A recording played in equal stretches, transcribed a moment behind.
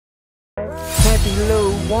Be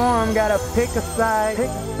lukewarm, gotta pick a side.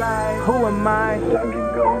 Who am I?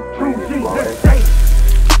 True Jesus say.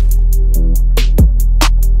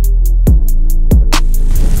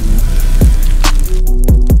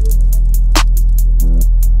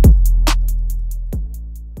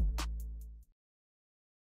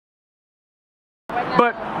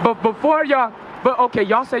 But before y'all, okay,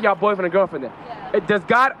 y'all say y'all boyfriend and girlfriend then. Yeah. Does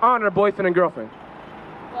God honor boyfriend and girlfriend?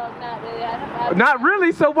 Well, not really. Not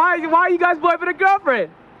really. So why are you guys boyfriend and girlfriend?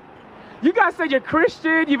 You guys say you're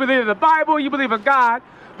Christian, you believe in the Bible, you believe in God,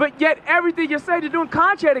 but yet everything you say you're doing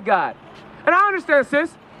contrary to God. And I understand,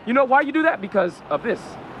 sis. You know why you do that? Because of this.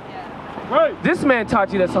 Yeah. Right. This man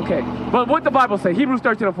taught you that's okay. But what the Bible say? Hebrews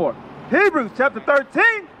 13:4. Hebrews chapter 13,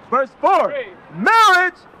 verse 4.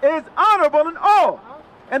 Marriage is honorable in all,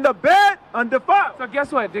 and the bed undefiled. So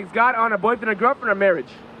guess what? Does God honor boyfriend and girlfriend or marriage?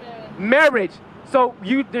 Yeah. Marriage. So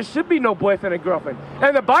there should be no boyfriend and girlfriend.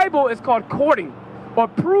 And the Bible is called courting or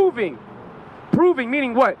proving. Proving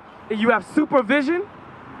meaning what? You have supervision,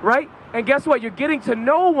 right? And guess what? You're getting to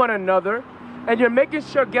know one another, and you're making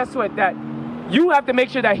sure, guess what, that you have to make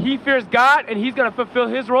sure that he fears God and he's going to fulfill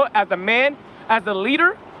his role as a man, as a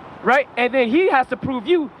leader, right? And then he has to prove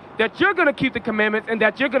you that you're going to keep the commandments and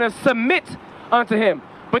that you're going to submit unto him.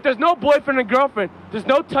 But there's no boyfriend and girlfriend. There's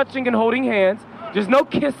no touching and holding hands. There's no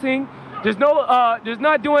kissing. There's no, there's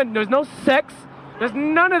no sex. There's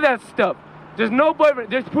none of that stuff. There's no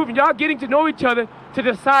boyfriend. There's proving y'all getting to know each other to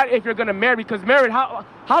decide if you're going to marry. Because marriage, how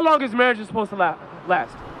long is marriage supposed to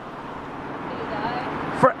last?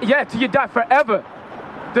 Till you die, forever.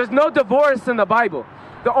 There's no divorce in the Bible.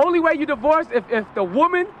 The only way you divorce if the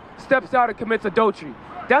woman steps out and commits adultery.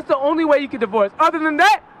 That's the only way you can divorce. Other than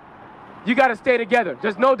that, you got to stay together.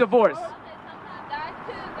 There's no divorce. Guys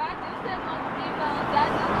do cheat on the females.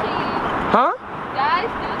 Guys do cheat. Huh? Guys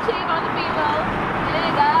do cheat on the females.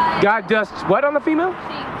 Yeah, guys. God does what on the female?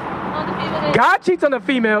 Cheat on the females. God cheats on the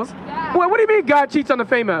females? Yeah. What do you mean God cheats on the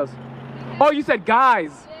females? Oh, you said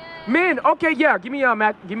guys. Yeah. Men, okay, yeah. Give me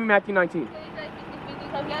Matthew 19.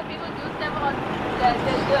 Because yeah, people do step on the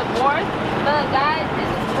divorce, but guys is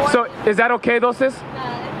divorce. So is that okay though, sis? Nah,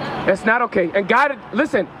 it's not. It's not okay. And God,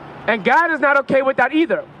 listen, and God is not okay with that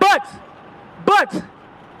either. But,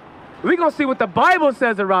 we're going to see what the Bible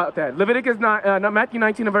says about that. Leviticus 9, Matthew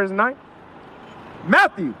 19 and verse 9.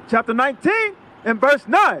 Matthew chapter 19 and verse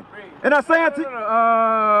 9. And I say unto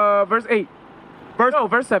verse 8.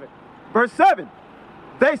 Verse 7. Verse 7.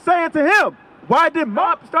 They say unto him, why did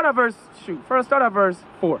Moses... Start at verse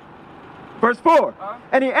 4. Verse 4.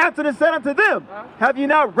 And he answered and said unto them, have you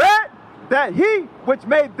not read that he which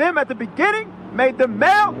made them at the beginning made them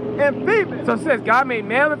male and female? So it says God made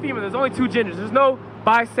male and female. There's only two genders. There's no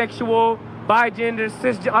bisexual, bigender,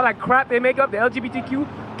 cisgender, all that crap they make up, the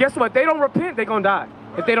LGBTQ. Guess what? They don't repent, they're going to die.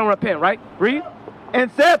 If they don't repent, right? Read. And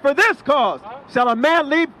said, for this cause shall a man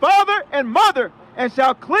leave father and mother and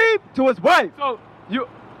shall cleave to his wife. So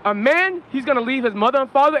a man, he's going to leave his mother and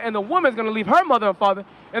father, and the woman's going to leave her mother and father,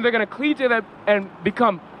 and they're going to cleave to them and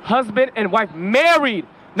become husband and wife, married.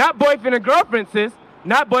 Not boyfriend and girlfriend, sis.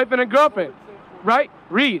 Not boyfriend and girlfriend. Right?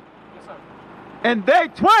 Read. And they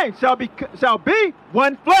twain shall be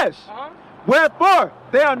one flesh. Wherefore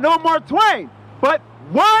they are no more twain, but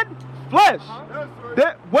one flesh.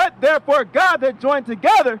 What therefore God hath joined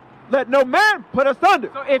together, let no man put asunder.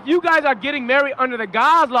 So if you guys are getting married under the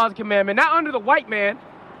God's laws and commandment, not under the white man,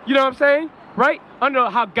 you know what I'm saying? Right? Under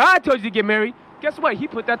how God told you to get married, guess what? He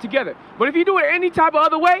put that together. But if you do it any type of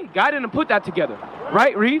other way, God didn't put that together.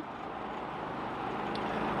 Right? Read.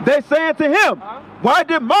 They say unto him, why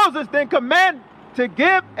did Moses then command to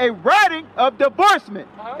give a writing of divorcement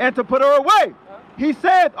and to put her away? He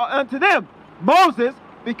said unto them, Moses,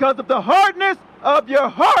 because of the hardness of your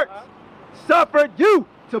hearts, suffered you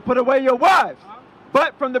to put away your wives.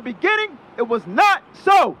 But from the beginning, it was not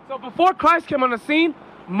so. So before Christ came on the scene,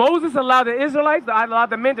 Moses allowed the Israelites, allowed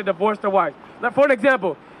the men to divorce their wives. Like for an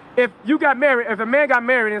example, if a man got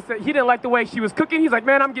married and said he didn't like the way she was cooking, he's like,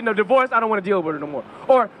 man, I'm getting a divorce. I don't want to deal with her no more.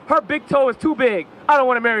 Or her big toe is too big. I don't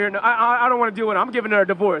want to marry her. I don't want to deal with her. I'm giving her a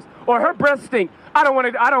divorce. Or her breasts stink. I don't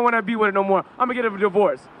want to be with her no more. I'm gonna get her a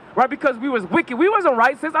divorce. Right? Because we was wicked. We wasn't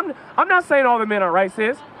right, sis. I'm not saying all the men are right,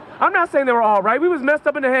 sis. I'm not saying they were all right. We was messed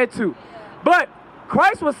up in the head too. But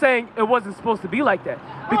Christ was saying it wasn't supposed to be like that.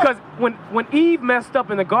 Because when Eve messed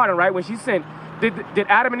up in the garden, right, when she sinned, did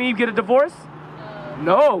Adam and Eve get a divorce?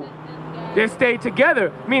 No. They stayed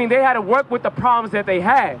together, meaning they had to work with the problems that they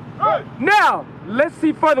had. Now, let's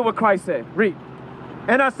see further what Christ said. Read.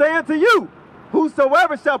 And I say unto you,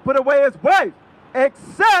 whosoever shall put away his wife,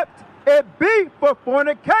 except it be for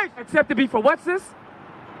fornication. Except it be for what, sis?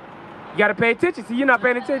 You got to pay attention. See, you're not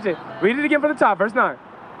paying attention. Read it again from the top, verse 9.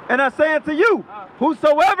 And I say unto you,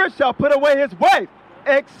 whosoever shall put away his wife,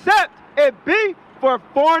 except it be for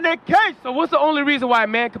fornication. So what's the only reason why a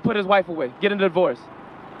man could put his wife away, get a divorce?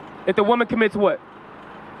 If the woman commits what?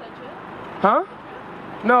 Huh?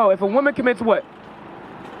 No, if a woman commits what?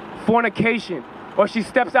 Fornication. Or she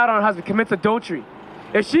steps out on her husband, commits adultery.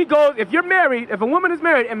 If you're married, if a woman is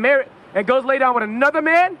married and goes lay down with another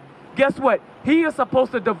man, guess what? He is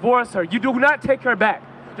supposed to divorce her. You do not take her back.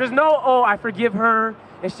 There's no, oh, I forgive her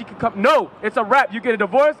and she can come. No, it's a wrap. You get a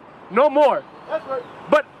divorce, no more. That's right.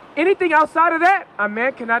 But anything outside of that, a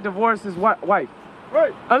man cannot divorce his wife. Right.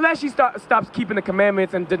 Unless she stops keeping the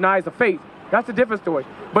commandments and denies the faith. That's a different story.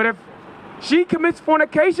 But if she commits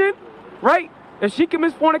fornication, right? If she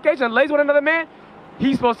commits fornication and lays with another man,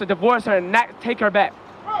 he's supposed to divorce her and not take her back.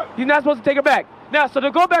 He's not supposed to take her back. Now, so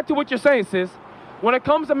to go back to what you're saying, sis, when it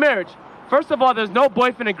comes to marriage, first of all, there's no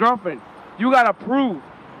boyfriend and girlfriend. You got to prove,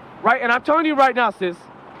 right? And I'm telling you right now, sis,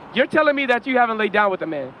 you're telling me that you haven't laid down with a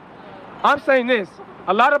man. I'm saying this.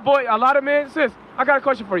 A lot of men, sis, I got a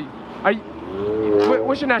question for you.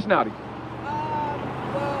 What's your nationality? Well,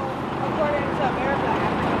 according to America,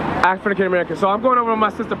 African American. So I'm going over with my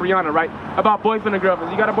sister Brianna, right? About boyfriend and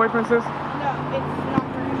girlfriend. You got a boyfriend, sis? no, it's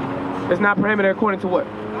not prohibited. It's not prohibited according to what?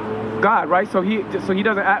 God, right? So he doesn't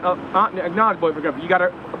acknowledge boyfriend and girlfriend. You got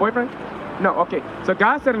a boyfriend? No. Okay. So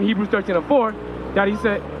God said in Hebrews 13:4 that he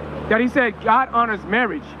said God honors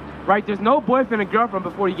marriage, right? There's no boyfriend and girlfriend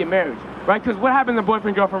before you get married, right? Because what happens in boyfriend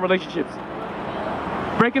and girlfriend relationships?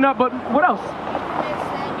 Breaking up, but what else?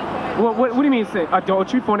 What do you mean sin?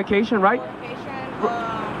 Adultery, fornication, right?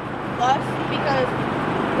 Lust, because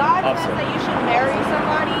God says that you should marry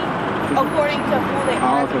somebody according to who they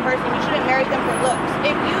are as a person. You shouldn't marry them for looks.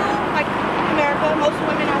 If you, like in America, most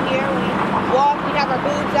women out here, we walk, we have our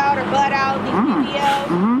boobs out, our butt out, these BBLs,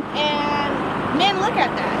 and men look at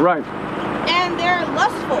that. Right. And they're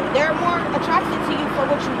lustful. They're more attracted to you for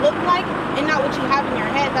what you look like and not what you have in your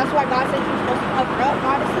head. That's why God says you're supposed to cover up,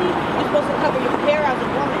 modestly. You're supposed to cover your hair as a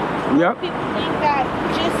woman. Yep. People think that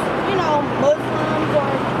just, Muslims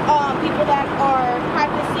or people that are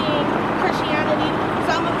practicing Christianity,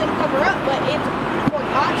 some of them cover up, but it's for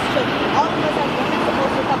God's children. All of us as women are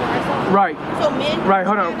supposed to cover ourselves. Right. So men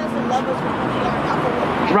hold on. us and love us for who we are, not for what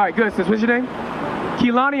we have. Right, good, sis. What's your name?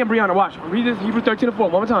 Keelani and Brianna. Watch. Read this Hebrews 13:4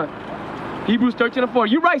 one more time. Hebrews 13:4.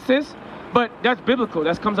 You're right, sis. But that's biblical.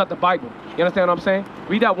 That comes out the Bible. You understand what I'm saying?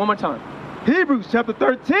 Read that one more time. Hebrews chapter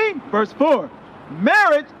 13, verse 4.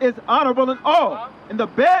 Marriage is honorable in all, in the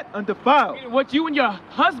bed undefiled. What you and your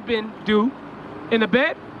husband do in the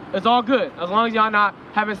bed is all good, as long as y'all not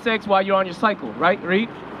having sex while you're on your cycle, right? Read.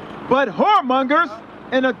 But whoremongers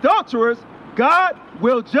and adulterers, God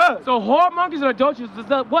will judge. So whoremongers and adulterers is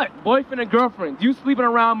that what? Boyfriend and girlfriend. You sleeping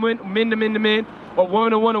around men to men, or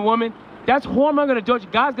woman to woman. That's whoremonger and adultery.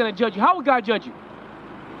 God's going to judge you. How will God judge you?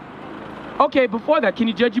 Okay, before that, can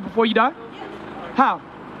he judge you before you die? How?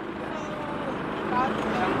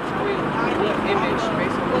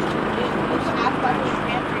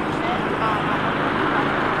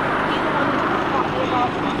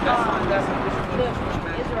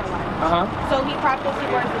 So he practically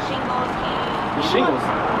wears the shingles. The shingles?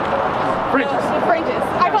 Fringes. The fringes.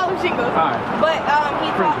 I call them shingles. All right. But he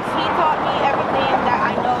taught me everything that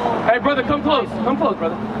I know. Hey, brother, come close. Come close,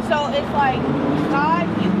 brother. So it's like, God,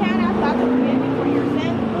 you can ask God to forgive you for your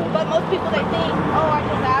sin, but most people, they think, oh, I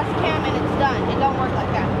just ask him and it's done. It don't work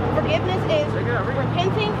like that. Forgiveness is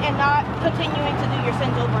repenting and not continuing to do your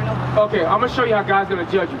sins over and over. Okay, I'm going to show you how God's going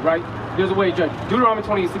to judge you, right? There's a way to judge you. Deuteronomy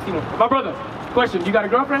 28:16. My brother, question, you got a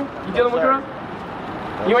girlfriend? You dealing with a girl?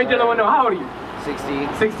 You ain't dealing with no, how old are you? 16.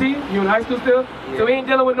 16? You in high school still? Yeah. So we ain't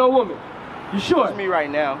dealing with no woman. You sure? It's me right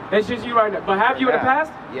now. It's just you right now. But have you in the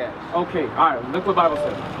past? Yes. Okay, all right, look what the Bible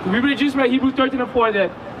says. We just read Hebrews 13:4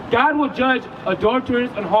 that God will judge adulterers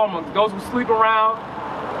and whoremongers, those who sleep around,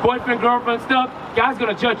 boyfriend, girlfriend stuff. God's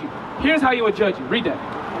going to judge you. Here's how he would judge you. Read that.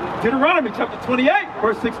 Deuteronomy chapter 28,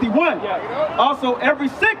 verse 61. Yeah. Also every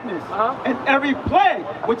sickness and every plague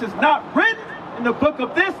which is not written in the book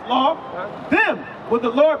of this law, them will the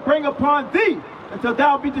Lord bring upon thee until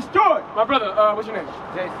thou be destroyed. My brother, what's your name?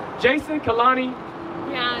 Jason, Kalani,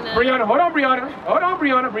 Brianna. Hold on, Brianna,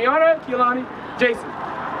 Kalani, Jason.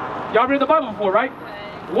 Y'all read the Bible before, right?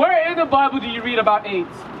 Where in the Bible do you read about AIDS?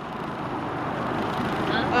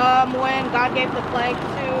 When God gave the plague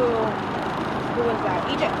to, who was that?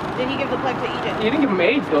 Egypt. Did he give the plague to Egypt? He didn't give him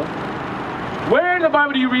AIDS though. Where in the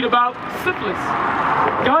Bible do you read about syphilis,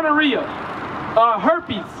 gonorrhea,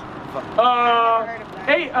 herpes,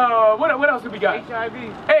 what else do we got? HIV.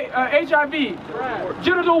 HIV,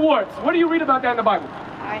 genital warts. Where do you read about that in the Bible?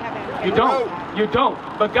 I haven't. You don't. You don't.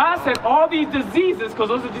 But God said all these diseases, because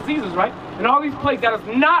those are diseases, right? And all these plagues that is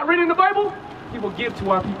not written in the Bible, He will give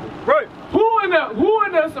to our people. Right. Who in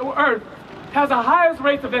this earth has the highest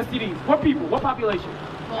rates of STDs? What people? What population?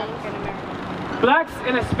 African American. Blacks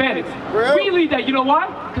and Hispanics. Real. We lead that. You know why?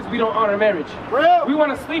 Because we don't honor marriage. Real. We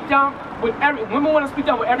want to sleep down with women want to sleep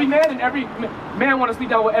down with every man, and every man want to sleep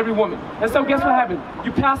down with every woman. And so guess what happened?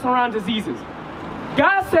 You pass around diseases.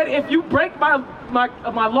 God said, if you break my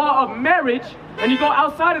law of marriage and you go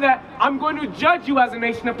outside of that, I'm going to judge you as a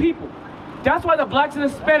nation of people. That's why the blacks and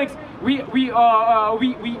Hispanics,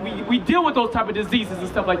 we deal with those type of diseases and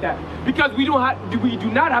stuff like that, because we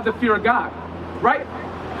do not have the fear of God, right?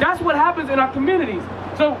 That's what happens in our communities.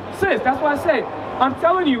 So sis, that's why I say, I'm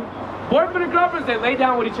telling you, boyfriend and girlfriends, they lay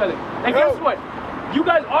down with each other. And guess what? You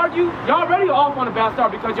guys argue, y'all already off on a bad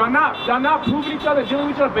start because y'all not proving each other, dealing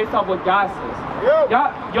with each other based off what God says.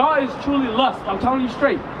 Y'all is truly lust. I'm telling you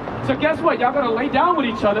straight. So guess what? Y'all gonna lay down with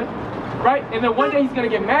each other, right? And then one day He's gonna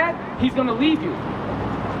get mad. He's gonna leave you.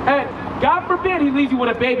 And God forbid He leaves you with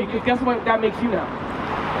a baby, because guess what that makes you now?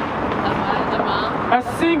 The mom?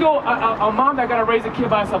 A mom that gotta raise a kid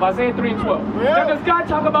by herself. Isaiah 3:12. Now, does God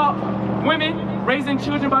talk about women raising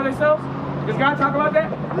children by themselves? Does God talk about that?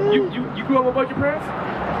 You grew up with both your parents?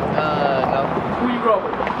 No. Who you grew up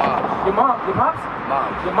with? Mom. Your mom? Your pops?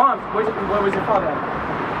 Mom. Your mom. Where was your father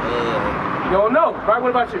at? You don't know, right? What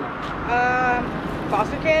about you?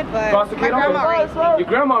 Foster kid, but Foster kid, my grandma okay. raised me. Your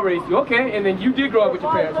grandma raised you, okay, and then you did grow up with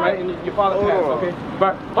your parents, right? And your father passed, okay.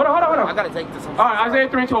 But hold on. I gotta take this. All right, Isaiah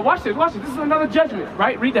 3:12. Watch this. This is another judgment,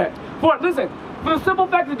 right? Read that. Listen, for the simple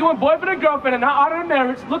fact of doing boyfriend and girlfriend and not honoring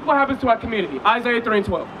marriage, look what happens to our community. Isaiah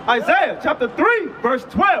 3:12. Isaiah chapter 3, verse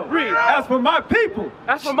 12. Read. As for my people.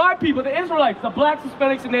 That's for my people, the Israelites, the blacks,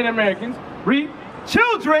 Hispanics, and Native Americans. Read.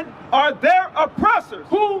 Children are their oppressors.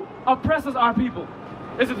 Who oppresses our people?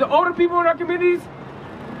 Is it the older people in our communities?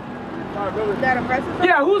 That oppresses us?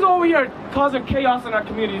 Yeah, who's over here causing chaos in our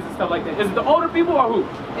communities and stuff like that? Is it the older people or who?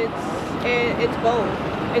 It's both.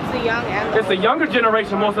 It's the young and the It's the younger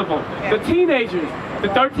generation, most of them. Yeah. The teenagers, the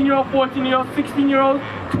 13-year-old, 14-year-old, 16-year-olds,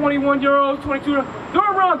 21-year-olds, 22-year-olds.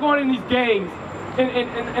 They're around going in these gangs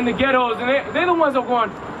in the ghettos, and they're the ones that are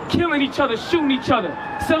going killing each other, shooting each other,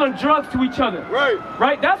 selling drugs to each other.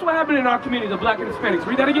 Right? That's what happened in our community, the black and Hispanics.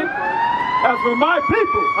 Read that again. As for my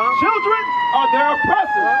people, children are their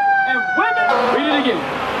oppressors, and women. Read it again.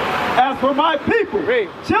 As for my people,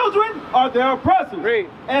 children are their oppressors,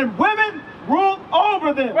 and women rule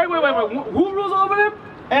over them. Wait. Who rules over them?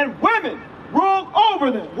 And women rule over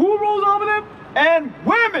them. Who rules over them? And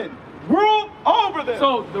women rule over them.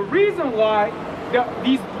 So the reason why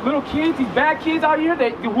these little kids, these bad kids out here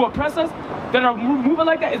who oppress us, that are moving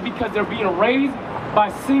like that, is because they're being raised by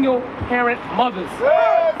single parent mothers.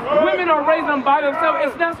 Women are raising them by themselves.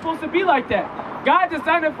 It's not supposed to be like that. God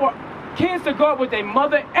designed it for kids to grow up with their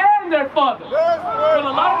mother and their father. But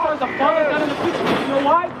a lot of times the father's not in the picture. You know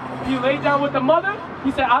why? He laid down with the mother.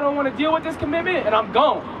 He said, I don't want to deal with this commitment, and I'm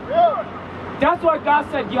gone. That's why God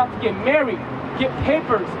said you have to get married, get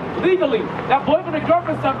papers legally. That boyfriend and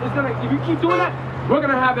girlfriend stuff is gonna. If you keep doing that, we're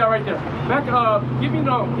gonna have that right there. Back, give me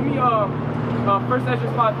 1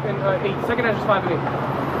 Ezra 5 and 8, 2 Ezra 5 and 8.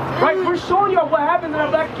 Right, we're showing y'all what happens in our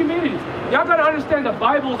black communities. Y'all gotta understand the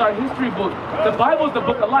Bible is our history book. The Bible is the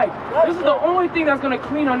book of life. This is the only thing that's gonna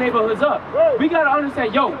clean our neighborhoods up. We gotta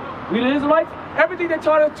understand, we the Israelites, everything they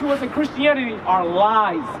taught to us in Christianity are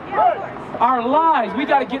lies. Are lies. We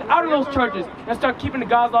gotta get out of those churches and start keeping the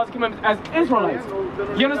God's laws and commandments as Israelites.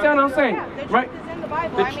 You understand what I'm saying? Yeah, right?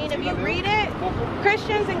 Bible. I mean, if you read it,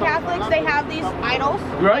 Christians and Catholics, they have these idols,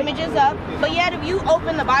 right, images up, but yet if you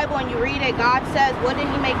open the Bible and you read it, God says, what did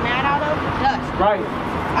He make man out of? Dust. Right.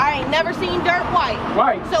 I ain't never seen dirt white.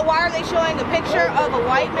 Right. So why are they showing a picture of a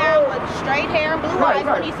white man with straight hair and blue eyes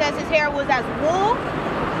when He says his hair was as wool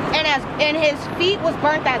and his feet was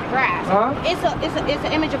burnt as grass? It's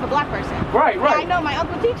an image of a black person. Right. Yeah, I know, my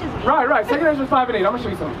uncle teaches me. Right. 2 Ezra 5 and 8. I'm gonna show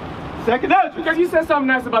you something. 2 Ezra. Because you said something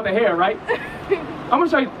nice about the hair, right? I'm gonna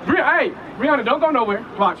show you. Hey, Rihanna, don't go nowhere.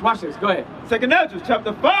 Watch this. Go ahead. 2 Ezra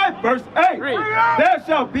chapter 5, verse 8. Read. There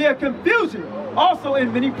shall be a confusion also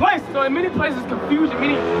in many places. So in many places, confusion,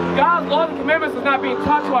 meaning God's laws and commandments is not being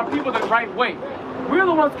taught to our people the right way. We're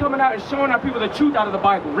the ones coming out and showing our people the truth out of the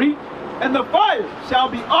Bible. Read. And the fire shall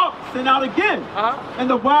be sent out again, and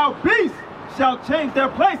the wild beasts shall change their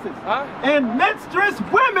places, and menstruous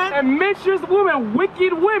women,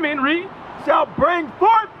 wicked women, read, shall bring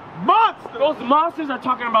forth monsters. Those monsters are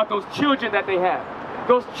talking about those children that they have.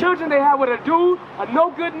 Those children they have with a dude, a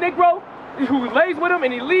no good Negro, who lays with him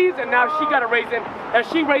and he leaves, and now she got to raise them, and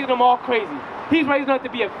she raising them all crazy. He's raised up to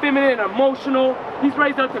be effeminate and emotional. He's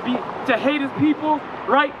raised up to hate his people,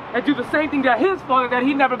 right? And do the same thing that his father that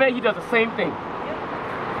he never met, he does the same thing.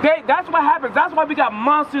 That's what happens. That's why we got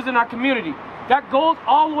monsters in our community. That goes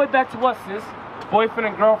all the way back to us, sis. Boyfriend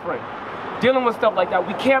and girlfriend. Dealing with stuff like that.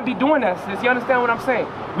 We can't be doing that, sis. You understand what I'm saying?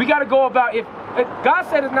 We got to go about, if God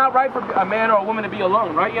said it's not right for a man or a woman to be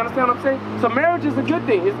alone, right? You understand what I'm saying? So marriage is a good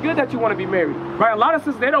thing. It's good that you want to be married, right? A lot of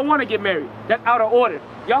sisters, they don't want to get married. That's out of order.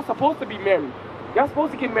 Y'all supposed to be married. Y'all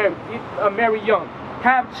supposed to get married, marry young,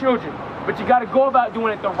 have children. But you got to go about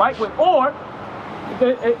doing it the right way, or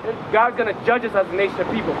God's going to judge us as a nation of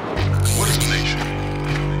people. What is a nation?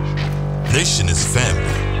 Nation is family.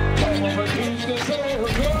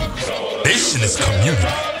 Nation is community.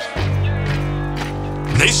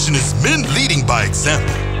 Nation is men leading by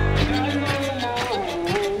example.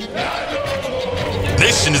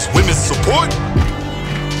 Nation is women's support.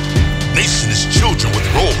 Nation is children with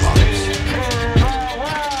role models.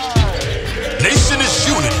 Nation is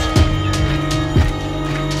unity.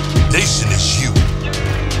 Nation is you.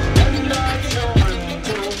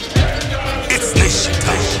 It's nation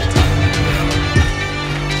time.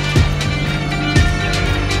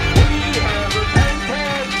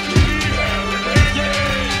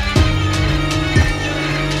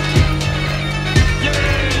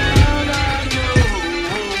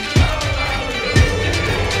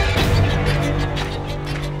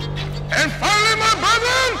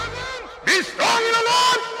 Be strong in the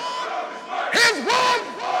Lord. His word